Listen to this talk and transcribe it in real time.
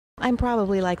I'm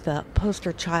probably like the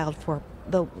poster child for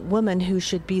the woman who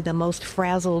should be the most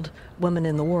frazzled woman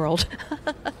in the world.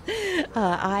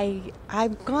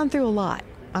 I've gone through a lot.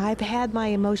 I've had my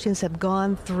emotions have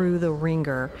gone through the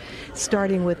ringer,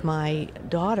 starting with my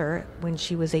daughter when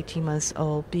she was 18 months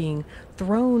old being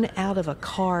thrown out of a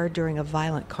car during a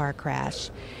violent car crash,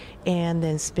 and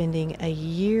then spending a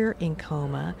year in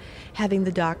coma, having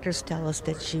the doctors tell us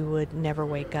that she would never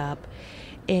wake up,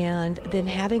 and then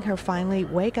having her finally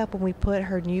wake up when we put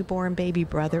her newborn baby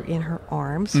brother in her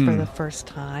arms for the first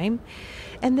time,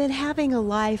 and then having a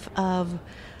life of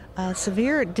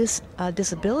severe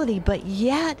disability, but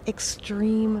yet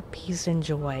extreme peace and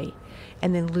joy,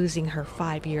 and then losing her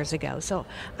 5 years ago. So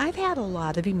I've had a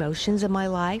lot of emotions in my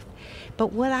life,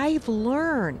 but what I've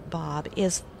learned, Bob,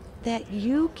 is that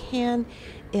you can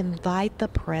invite the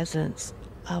presence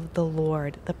of the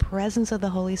Lord, the presence of the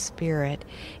Holy Spirit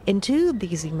into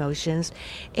these emotions,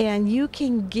 and you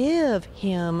can give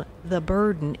Him the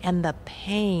burden and the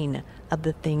pain of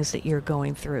the things that you're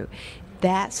going through.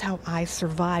 That's how I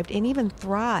survived and even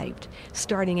thrived,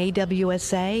 starting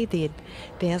AWSA, the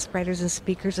Advanced Writers and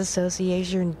Speakers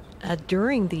Association,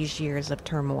 during these years of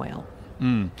turmoil.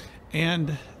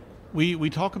 And we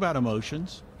talk about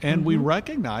emotions, and we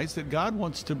recognize that God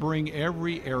wants to bring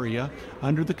every area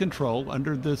under the control,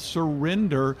 under the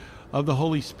surrender of the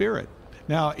Holy Spirit.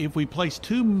 Now, if we place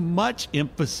too much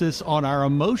emphasis on our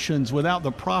emotions without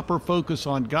the proper focus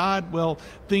on God, well,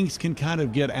 things can kind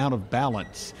of get out of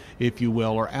balance, if you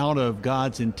will, or out of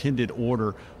God's intended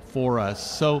order for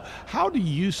us. So how do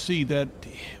you see that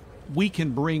we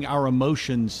can bring our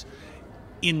emotions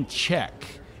in check,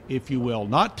 if you will,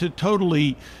 not to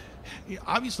totally...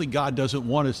 Obviously, God doesn't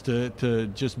want us to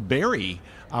just bury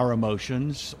our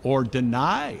emotions or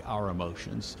deny our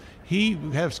emotions. He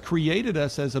has created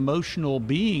us as emotional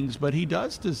beings, but He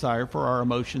does desire for our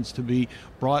emotions to be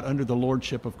brought under the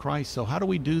lordship of Christ. So how do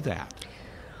we do that?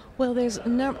 Well, there's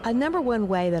a number one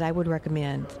way that I would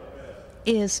recommend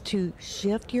is to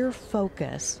shift your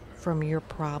focus from your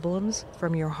problems,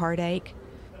 from your heartache,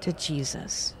 to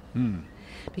Jesus.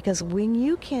 Because when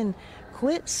you can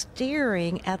quit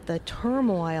staring at the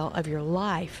turmoil of your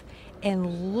life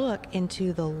and look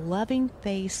into the loving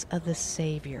face of the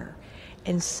Savior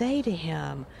and say to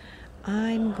Him,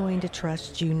 I'm going to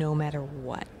trust you no matter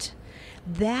what,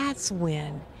 that's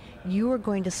when you are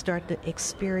going to start to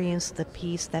experience the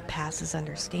peace that passes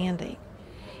understanding.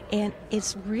 And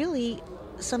it's really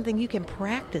something you can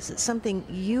practice. It's something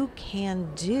you can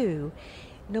do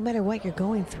no matter what you're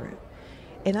going through.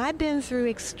 And I've been through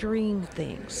extreme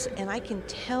things, and I can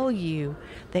tell you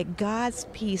that God's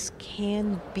peace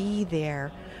can be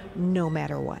there no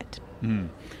matter what. And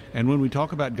when we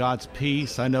talk about God's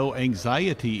peace, I know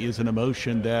anxiety is an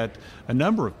emotion that a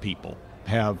number of people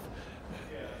have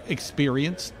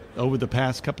experienced over the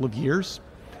past couple of years.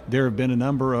 There have been a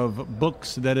number of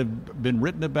books that have been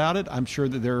written about it. I'm sure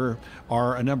that there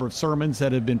are a number of sermons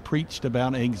that have been preached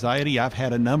about anxiety. I've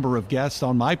had a number of guests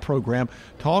on my program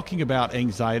talking about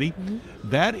anxiety.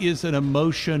 That is an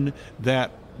emotion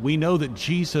that we know that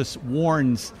Jesus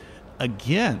warns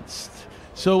against.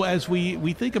 So as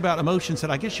we think about emotions,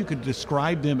 and I guess you could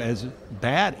describe them as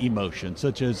bad emotions,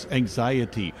 such as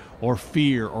anxiety or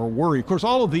fear or worry. Of course,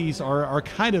 all of these are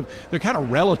kind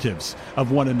of relatives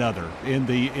of one another in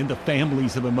the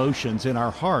families of emotions in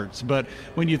our hearts. But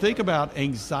when you think about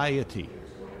anxiety,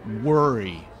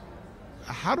 worry,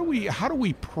 how do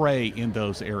we pray in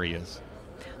those areas?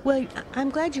 Well,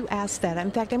 I'm glad you asked that.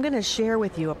 In fact, I'm going to share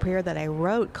with you a prayer that I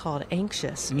wrote called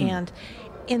Anxious. And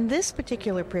in this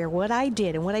particular prayer, what I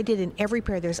did, and what I did in every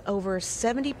prayer, there's over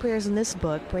 70 prayers in this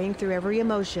book, praying through every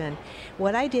emotion.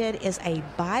 What I did is a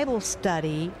Bible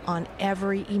study on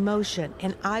every emotion,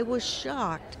 and I was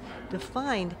shocked to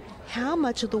find how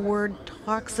much of the Word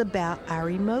talks about our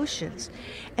emotions.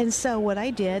 And so what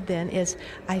I did then is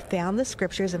I found the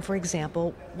scriptures, and for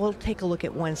example, we'll take a look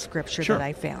at one scripture that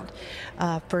I found.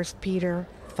 1 Peter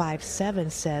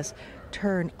 5:7 says,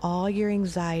 turn all your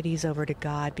anxieties over to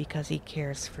God because He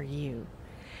cares for you.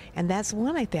 And that's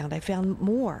one I found. I found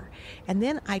more. And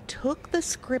then I took the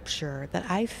scripture that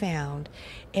I found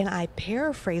and I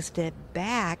paraphrased it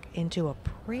back into a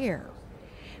prayer.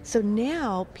 So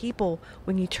now people,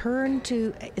 when you turn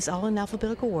to, it's all in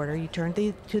alphabetical order, you turn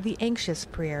to the anxious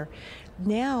prayer.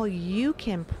 Now you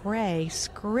can pray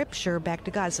scripture back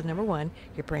to God. So number one,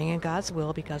 you're praying in God's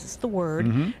will because it's the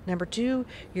Word. Number two,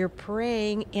 you're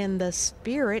praying in the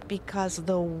Spirit because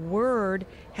the Word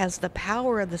has the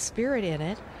power of the Spirit in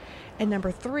it. And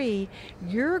number three,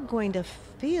 you're going to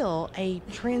feel a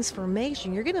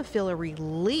transformation. You're going to feel a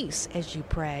release as you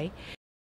pray.